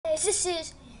kids. This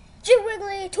is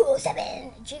Jiggly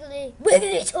 207. Jiggly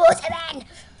Wiggly 207.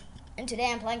 And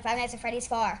today I'm playing Five Nights at Freddy's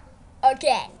 4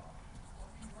 again.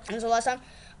 And so last time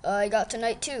I got to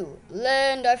night 2.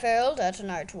 And I failed at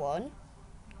night 1.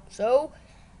 So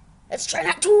let's try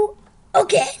night 2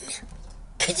 again.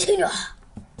 Continue.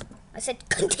 I said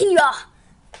continue.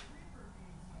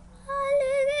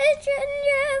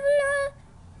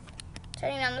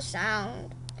 Turning down the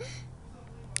sound.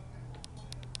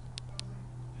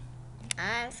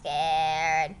 I'm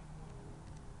scared.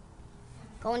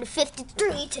 Going to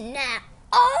 53 to now.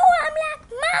 Oh, I'm like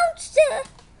monster.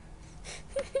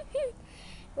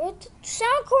 Where'd the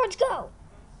sound cords go?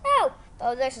 Oh,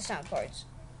 there's the sound cords.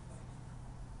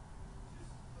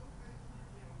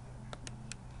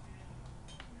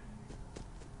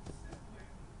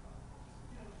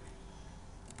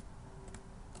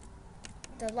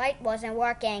 The light wasn't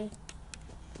working.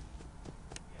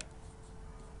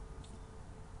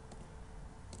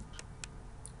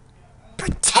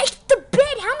 Protect the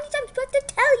bed! How many times do I have to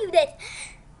tell you this?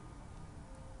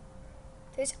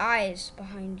 There's eyes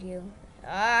behind you.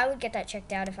 I would get that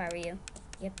checked out if I were you.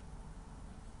 Yep.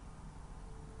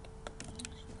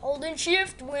 Holding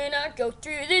shift when I go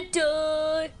through the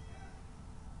door.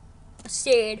 I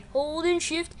said holding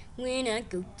shift when I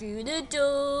go through the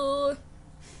door.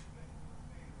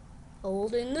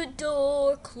 Holding the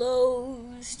door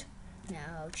closed.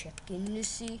 Now checking to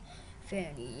see if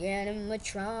any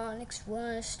animatronics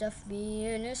wanna stuff me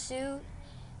in a suit.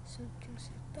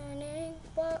 Something's happening,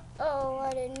 but oh,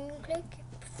 I didn't click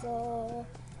it before.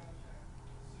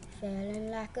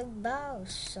 Feeling like a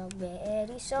boss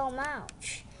already so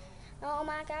much. Oh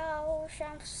my gosh,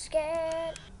 I'm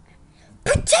scared.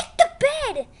 Protect the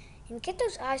bed! And get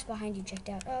those eyes behind you checked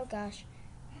out. Oh gosh,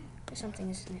 there's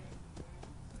something, isn't it?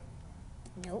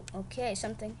 Nope. Okay,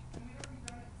 something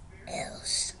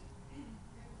else.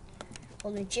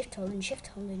 Holding shift, holding shift,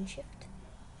 holding shift.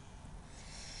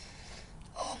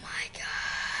 Oh my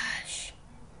gosh.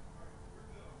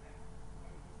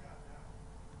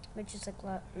 Which is like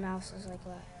mouse is like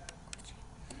that.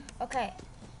 Okay.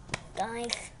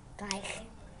 Guys.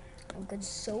 I'm good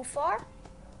so far.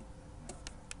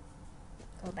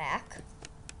 Go back.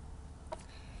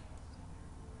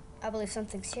 I believe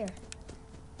something's here.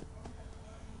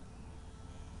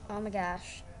 Oh my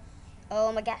gosh.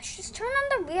 Oh my gosh. Just turn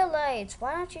on the real lights.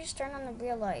 Why don't you just turn on the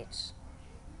real lights?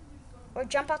 Or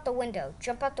jump out the window.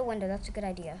 Jump out the window. That's a good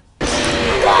idea.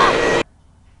 Ah!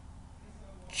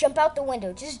 Jump out the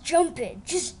window. Just jump it.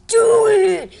 Just do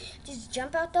it. Just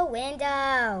jump out the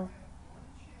window.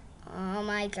 Oh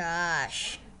my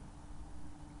gosh.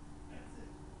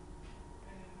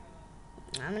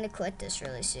 I'm gonna quit this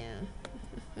really soon.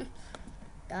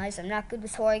 Guys, I'm not good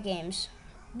with horror games.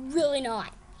 Really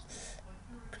not.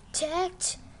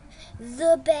 Protect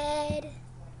the bed.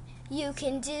 You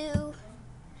can do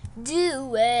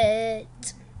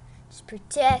it. Just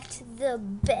protect the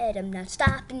bed. I'm not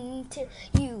stopping till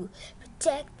you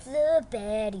protect the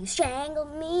bed. You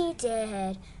strangled me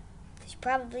dead. You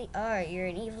probably are. You're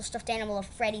an evil stuffed animal of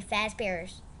Freddy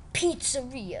Fazbear's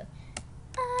Pizzeria.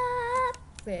 Ah,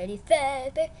 Freddy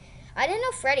Fazbear. I didn't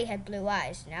know Freddy had blue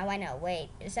eyes. Now I know. Wait,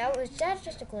 was that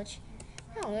just a glitch?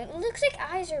 No, it looks like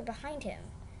eyes are behind him.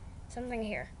 Something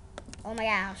here. Oh my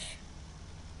gosh.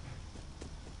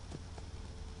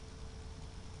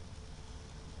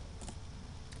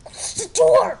 Close the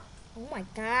door! Oh my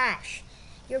gosh.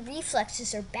 Your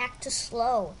reflexes are back to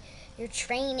slow. Your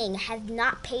training has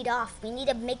not paid off. We need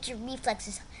to make your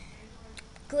reflexes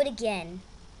good again.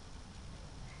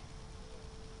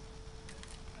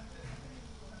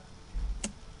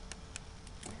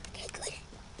 Okay, good.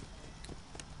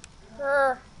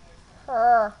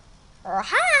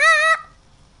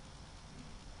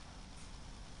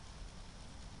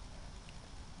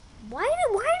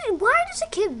 Why does a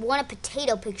kid want a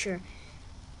potato picture?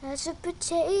 That's a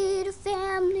potato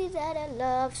family that I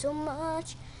love so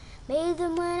much. Made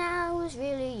them when I was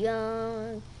really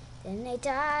young. Then they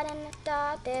died and I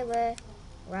thought they were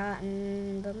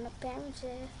rotten, but my parents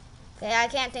said. Okay, I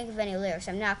can't think of any lyrics.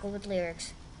 I'm not good with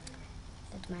lyrics.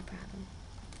 That's my problem.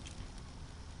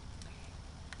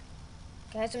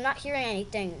 Guys, I'm not hearing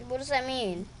anything. What does that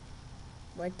mean?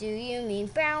 What do you mean?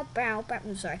 Bow, bow, bow.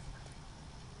 I'm sorry.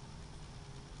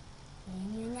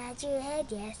 And you nod your head,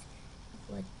 yes.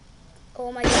 What?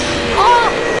 Oh my god.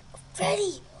 Oh!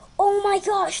 Freddy! Oh my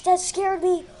gosh, that scared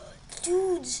me.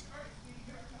 Dudes.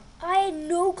 I had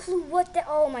no clue what that.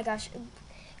 Oh my gosh.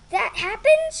 That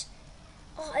happens?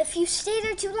 Oh, if you stay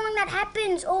there too long, that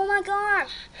happens. Oh my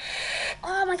gosh.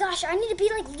 Oh my gosh, I need to be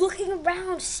like looking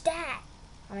around stat.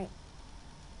 I mean.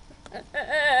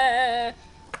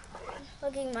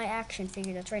 hugging my action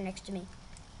figure that's right next to me.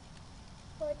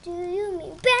 What do you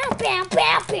mean? Bow, bow,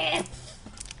 bow, bow.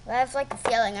 I have like a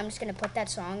feeling I'm just gonna put that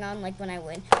song on like when I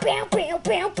win. Bow, bow,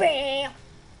 bow, bow.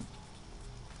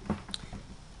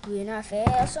 When I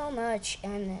fail so much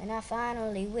and then I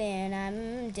finally win,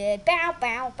 I'm dead. Bow,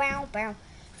 bow, bow, bow.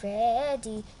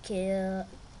 Freddy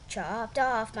chopped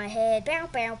off my head. Bow,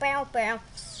 bow, bow, bow.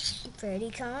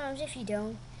 Freddy comes if you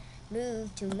don't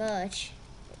move too much.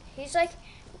 He's like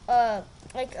a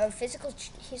physical.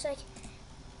 He's like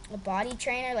a body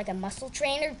trainer, like a muscle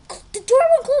trainer. The door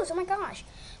won't close. Oh my gosh!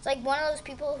 It's like one of those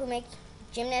people who make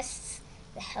gymnasts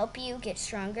that help you get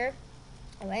stronger.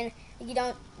 When you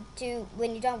don't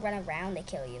run around, they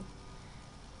kill you.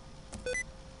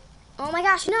 Oh my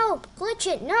gosh! No, glitch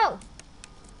it! No.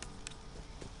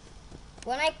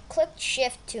 When I click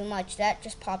shift too much, that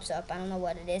just pops up. I don't know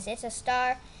what it is. It's a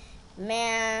star,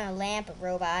 man, a lamp, a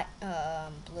robot,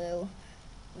 blue,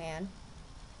 man.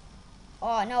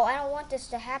 Oh no, I don't want this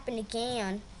to happen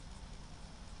again.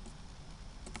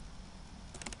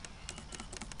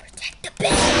 Protect the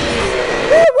bed.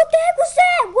 Whoa, what the heck was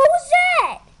that? What was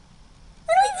that?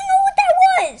 I don't even know what that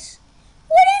was.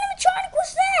 What animatronic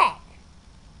was that?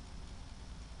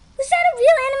 Was that a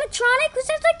real animatronic? Was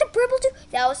that like the purple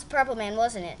dude? That was the purple man,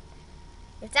 wasn't it?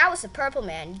 If that was the purple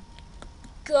man,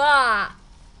 gah.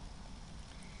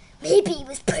 Maybe it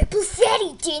was Purple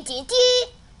Freddy. Dun, dun, dun.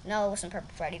 No, it wasn't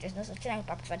Purple Freddy. There's no such thing as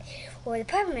Purple Freddy. Or the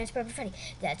Purple Man's Purple Freddy.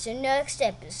 That's the next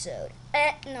episode.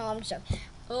 No, I'm just joking.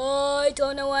 Oh, I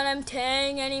don't know what I'm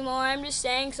saying anymore. I'm just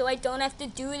saying so I don't have to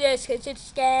do this because it's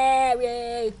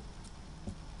scary.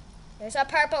 There's a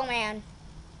Purple Man.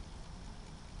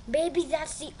 Maybe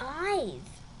that's the eyes.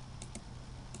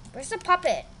 Where's the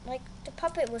puppet? Like, the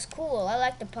puppet was cool. I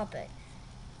like the puppet.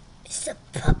 It's a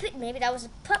puppet? Maybe that was a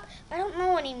pup. I don't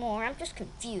know anymore. I'm just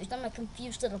confused. I'm a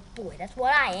confused little boy. That's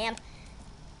what I am.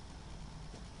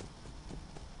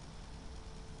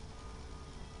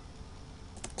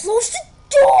 Close the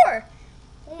door!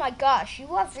 Oh my gosh, you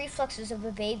have reflexes of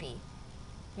a baby.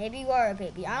 Maybe you are a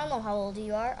baby. I don't know how old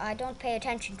you are. I don't pay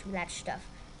attention to that stuff.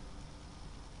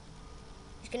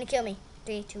 He's gonna kill me.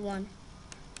 3, 2, 1.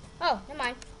 Oh, never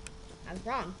mind. I was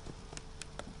wrong.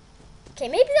 Okay,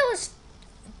 maybe that was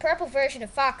the purple version of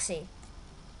Foxy.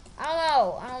 I don't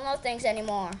know. I don't know things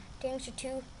anymore. Things are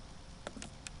too...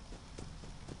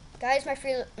 Guys,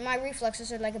 my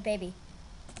reflexes are like a baby.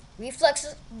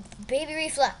 Reflexes, baby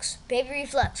reflex. Baby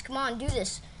reflex. Come on, do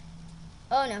this.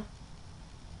 Oh no.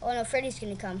 Oh no, Freddy's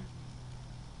gonna come.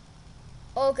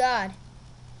 Oh God.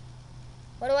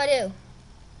 What do I do?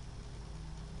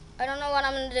 I don't know what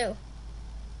I'm gonna do.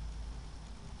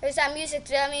 There's that music.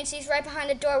 That means he's right behind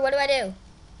the door. What do I do?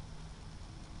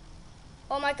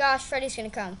 Oh my gosh, Freddy's gonna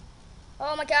come.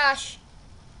 Oh my gosh.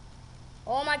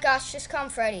 Oh my gosh, just come,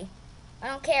 Freddy. I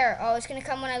don't care. Oh, it's gonna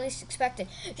come when I least expect it.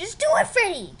 Just do it,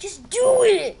 Freddy. Just do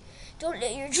it. Don't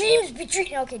let your dreams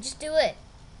betray. Okay, just do it.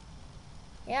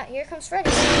 Yeah, here comes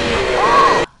Freddy.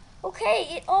 Ah! Okay,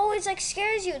 it always like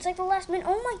scares you. It's like the last minute.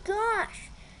 Oh my gosh.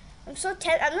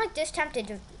 I'm like this tempted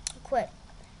to quit.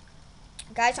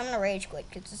 Guys, I'm gonna rage quit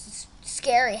because this is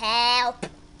scary. Help.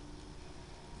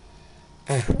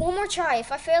 One more try.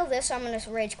 If I fail this, I'm gonna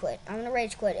rage quit. I'm gonna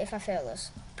rage quit if I fail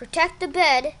this. Protect the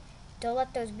bed. Don't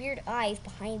let those weird eyes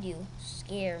behind you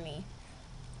scare me.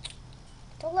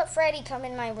 Don't let Freddy come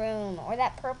in my room or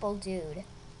that purple dude.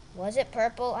 Was it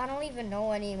purple? I don't even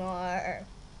know anymore.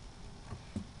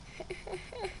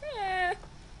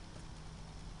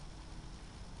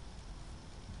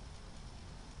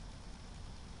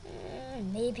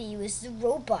 Maybe it was the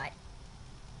robot.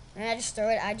 And I just throw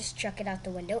it, I just chuck it out the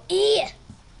window. Ew!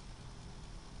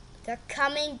 They're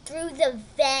coming through the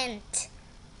vent.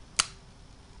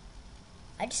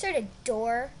 I just heard a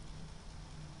door.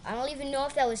 I don't even know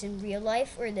if that was in real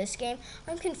life or this game.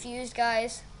 I'm confused,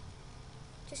 guys.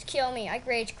 Just kill me. I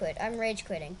rage quit. I'm rage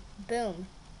quitting. Boom.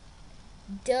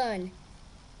 Done.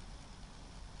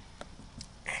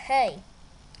 Okay.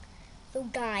 So,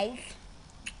 guys,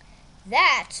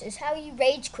 that is how you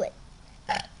rage quit.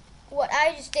 What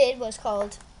I just did was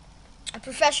called a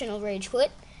professional rage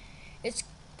quit. It's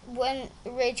when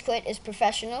rage quit is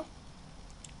professional.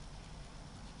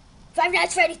 Five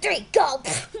Nights at Freddy's 3, go!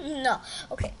 No.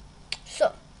 Okay.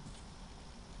 So,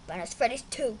 Five Nights at Freddy's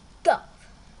 2, go!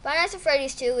 Five Nights at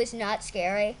Freddy's 2 is not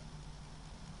scary.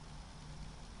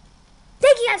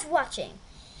 Thank you guys for watching.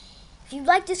 If you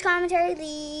like this commentary,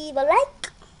 leave a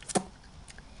like.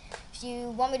 If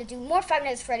you want me to do more Five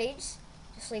Nights at Freddy's,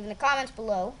 just leave in the comments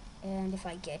below. And if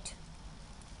I get.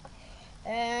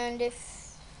 And if.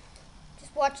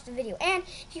 Just watch the video. And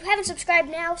if you haven't subscribed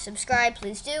now, subscribe,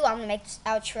 please do. I'm going to make this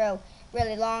outro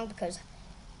really long because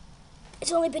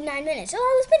It's only been 9 minutes.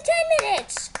 Oh, it's been 10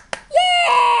 minutes.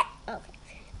 Yeah.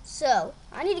 Okay. So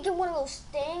I need to get one of those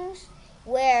things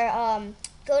where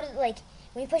go to like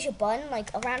when you push a button, like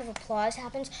a round of applause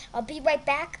happens. I'll be right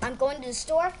back. I'm going to the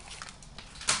store.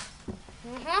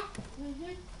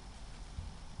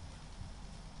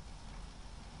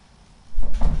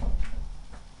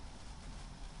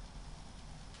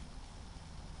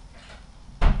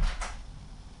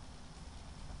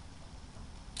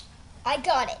 I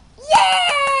got it.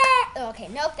 Yeah! Okay,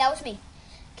 nope, that was me.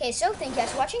 Okay, so thank you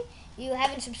guys for watching. If you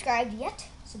haven't subscribed yet,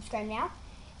 subscribe now,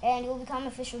 and you will become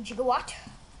official Gigawatt.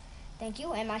 Thank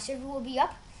you, and my server will be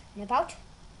up in about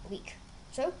a week.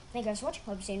 So, thank you guys for watching.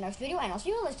 Hope you see you in the next video, and I'll see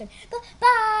you in the next one.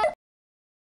 Bye!